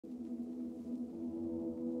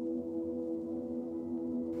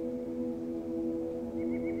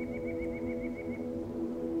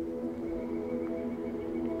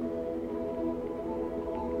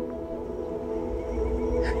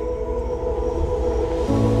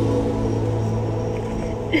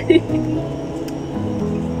You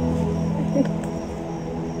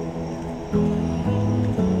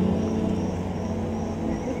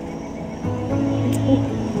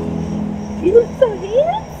look so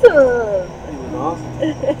handsome. You look awesome.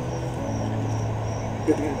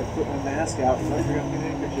 Good thing I had to put my mask out so I forgot my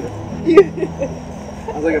handkerchief. I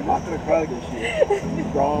was like, I'm not gonna cry like this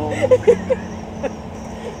shit. Wrong.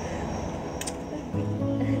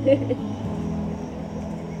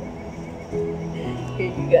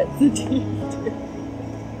 Here, you got some teeth.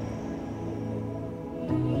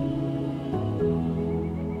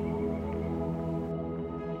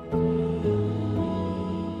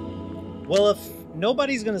 Well, if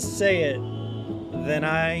nobody's gonna say it, then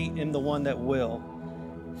I am the one that will.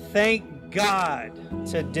 Thank God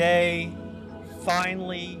today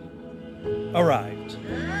finally arrived.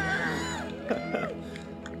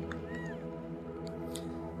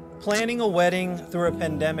 Planning a wedding through a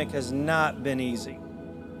pandemic has not been easy.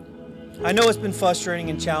 I know it's been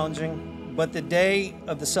frustrating and challenging, but the day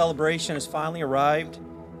of the celebration has finally arrived,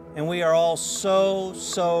 and we are all so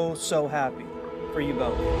happy for you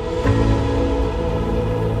both.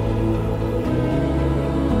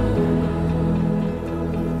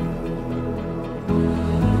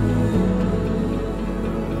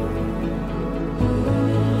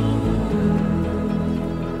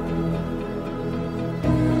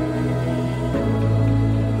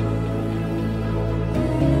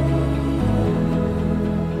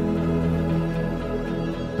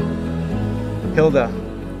 Hilda,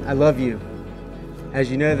 I love you. As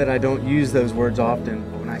you know that I don't use those words often,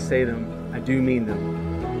 but when I say them, I do mean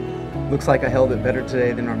them. Looks like I held it better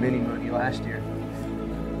today than our mini-money last year.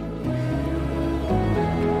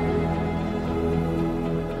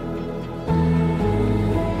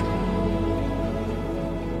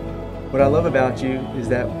 What I love about you is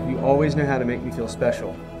that you always know how to make me feel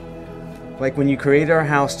special. Like when you created our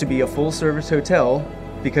house to be a full-service hotel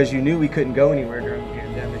because you knew we couldn't go anywhere during the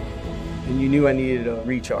pandemic. And you knew I needed a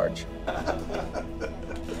recharge.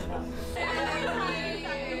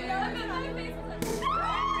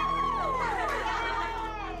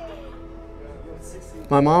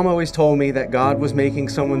 My mom always told me that God was making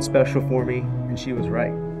someone special for me, and she was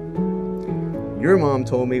right. Your mom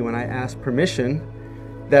told me when I asked permission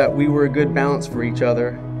that we were a good balance for each other,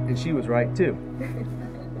 and she was right too.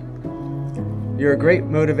 You're a great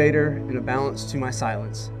motivator and a balance to my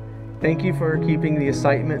silence. Thank you for keeping the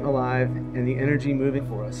excitement alive and the energy moving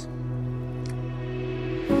for us.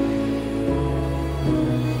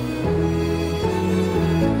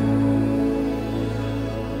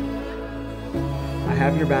 I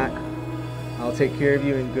have your back. I'll take care of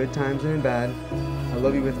you in good times and in bad. I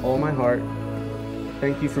love you with all my heart.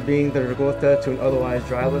 Thank you for being the ricotta to an otherwise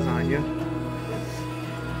dry lasagna.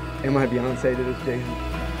 And my Beyonce to this day.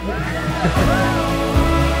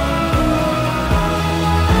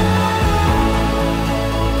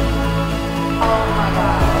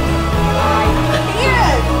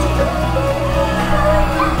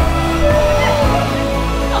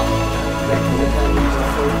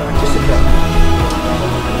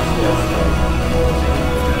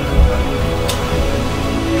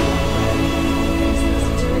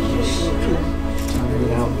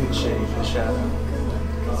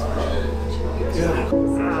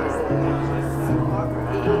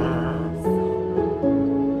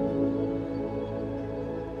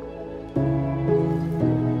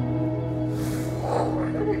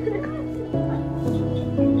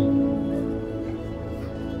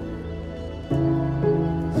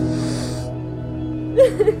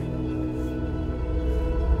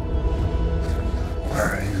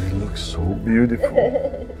 You look so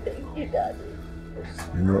beautiful. You got it.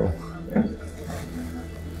 You know,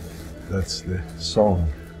 that's the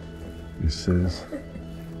song. It says,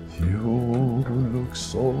 you look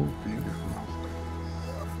so beautiful.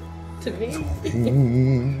 To me?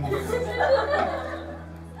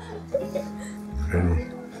 Really,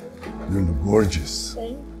 you look gorgeous.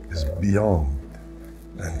 It's beyond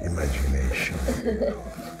an imagination.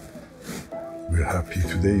 We're happy.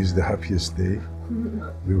 Today is the happiest day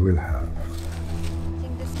we will have.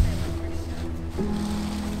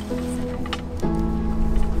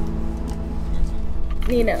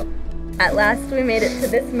 Nino, at last we made it to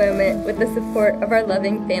this moment with the support of our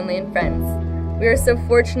loving family and friends. We are so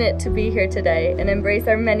fortunate to be here today and embrace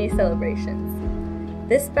our many celebrations.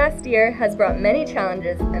 This past year has brought many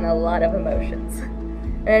challenges and a lot of emotions.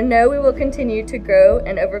 And I know we will continue to grow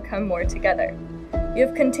and overcome more together. You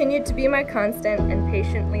have continued to be my constant and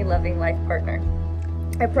patiently loving life partner.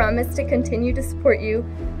 I promise to continue to support you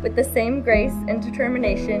with the same grace and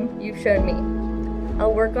determination you've shown me.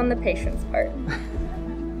 I'll work on the patience part.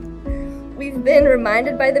 We've been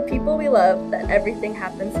reminded by the people we love that everything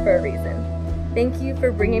happens for a reason. Thank you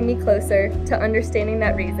for bringing me closer to understanding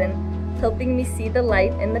that reason, helping me see the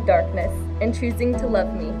light in the darkness, and choosing to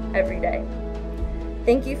love me every day.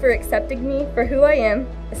 Thank you for accepting me for who I am,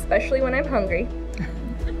 especially when I'm hungry,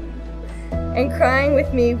 and crying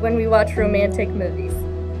with me when we watch romantic movies.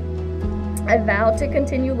 I vow to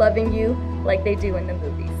continue loving you like they do in the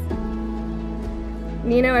movies.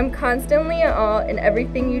 Nino, I'm constantly in awe in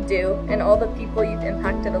everything you do and all the people you've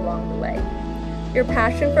impacted along the way. Your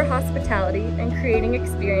passion for hospitality and creating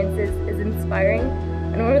experiences is inspiring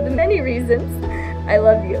and one of the many reasons I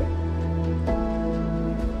love you.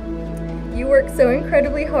 You work so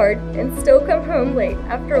incredibly hard and still come home late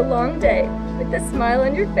after a long day with a smile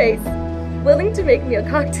on your face, willing to make me a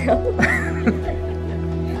cocktail.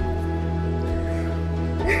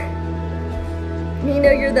 Nino,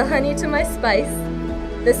 you're the honey to my spice,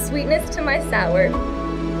 the sweetness to my sour,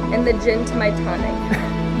 and the gin to my tonic.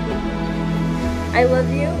 I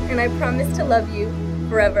love you, and I promise to love you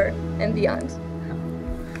forever and beyond.